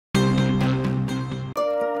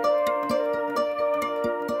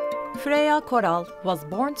Fureya Koral was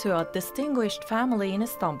born to a distinguished family in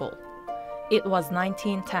Istanbul. It was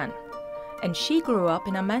 1910, and she grew up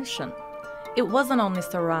in a mansion. It wasn't only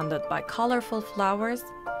surrounded by colorful flowers,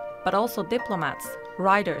 but also diplomats,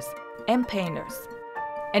 writers, and painters.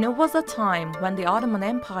 And it was a time when the Ottoman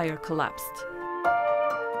Empire collapsed.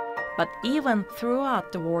 But even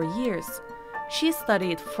throughout the war years, she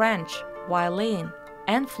studied French, violin,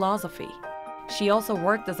 and philosophy. She also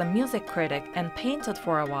worked as a music critic and painted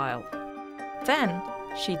for a while. Then,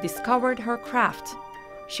 she discovered her craft.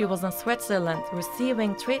 She was in Switzerland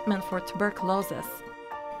receiving treatment for tuberculosis.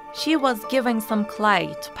 She was giving some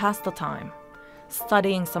clay to pass the time.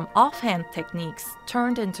 Studying some offhand techniques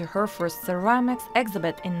turned into her first ceramics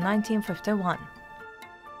exhibit in 1951.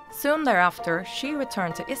 Soon thereafter, she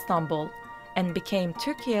returned to Istanbul and became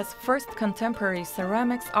Turkey's first contemporary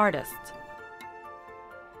ceramics artist.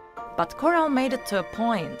 But Koral made it to a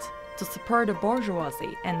point to support the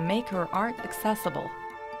bourgeoisie and make her art accessible.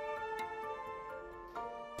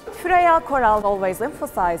 Fureya Koral always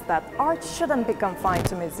emphasized that art shouldn't be confined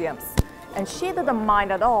to museums, and she didn't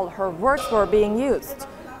mind at all her works were being used.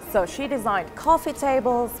 So she designed coffee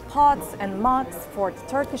tables, pots, and mugs for the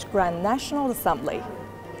Turkish Grand National Assembly.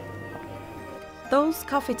 Those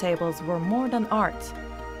coffee tables were more than art.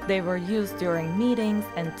 They were used during meetings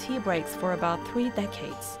and tea breaks for about 3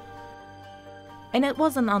 decades. And it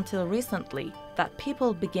wasn't until recently that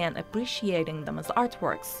people began appreciating them as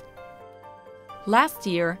artworks. Last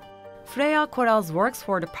year, Fureya Koral's works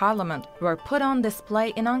for the parliament were put on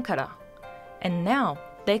display in Ankara, and now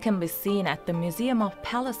they can be seen at the Museum of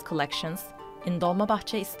Palace Collections in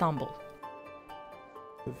Dolmabahce, Istanbul.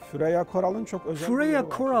 Fureya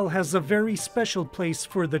Koral has a very special place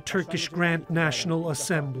for the Turkish Grand National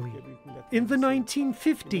Assembly. In the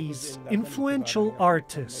 1950s, influential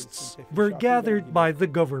artists were gathered by the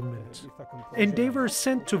government, and they were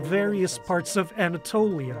sent to various parts of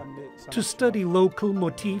Anatolia to study local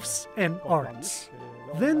motifs and arts.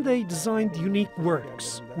 Then they designed unique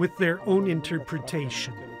works with their own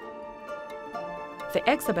interpretation. The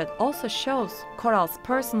exhibit also shows Koral's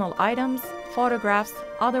personal items, photographs,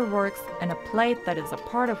 other works, and a plate that is a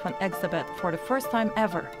part of an exhibit for the first time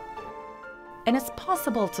ever. And it's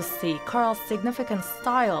possible to see Koral's significant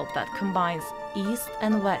style that combines East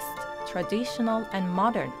and West, traditional and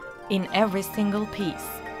modern, in every single piece.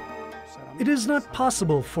 It is not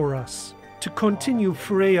possible for us to continue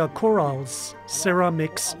Fureya Koral's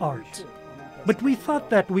ceramics art, but we thought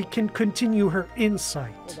that we can continue her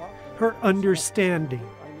insight, her understanding.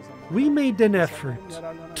 We made an effort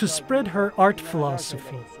to spread her art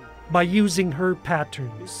philosophy by using her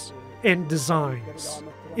patterns and designs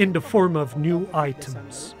in the form of new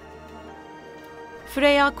items.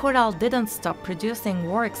 Fureya Koral didn't stop producing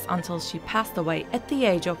works until she passed away at the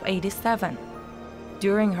age of 87.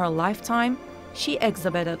 During her lifetime, she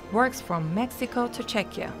exhibited works from Mexico to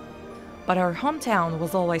Czechia, but her hometown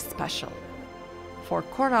was always special. For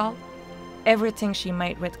Koral, everything she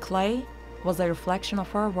made with clay was a reflection of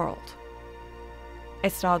her world.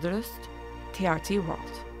 Esra Dürüst, TRT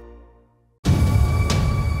World.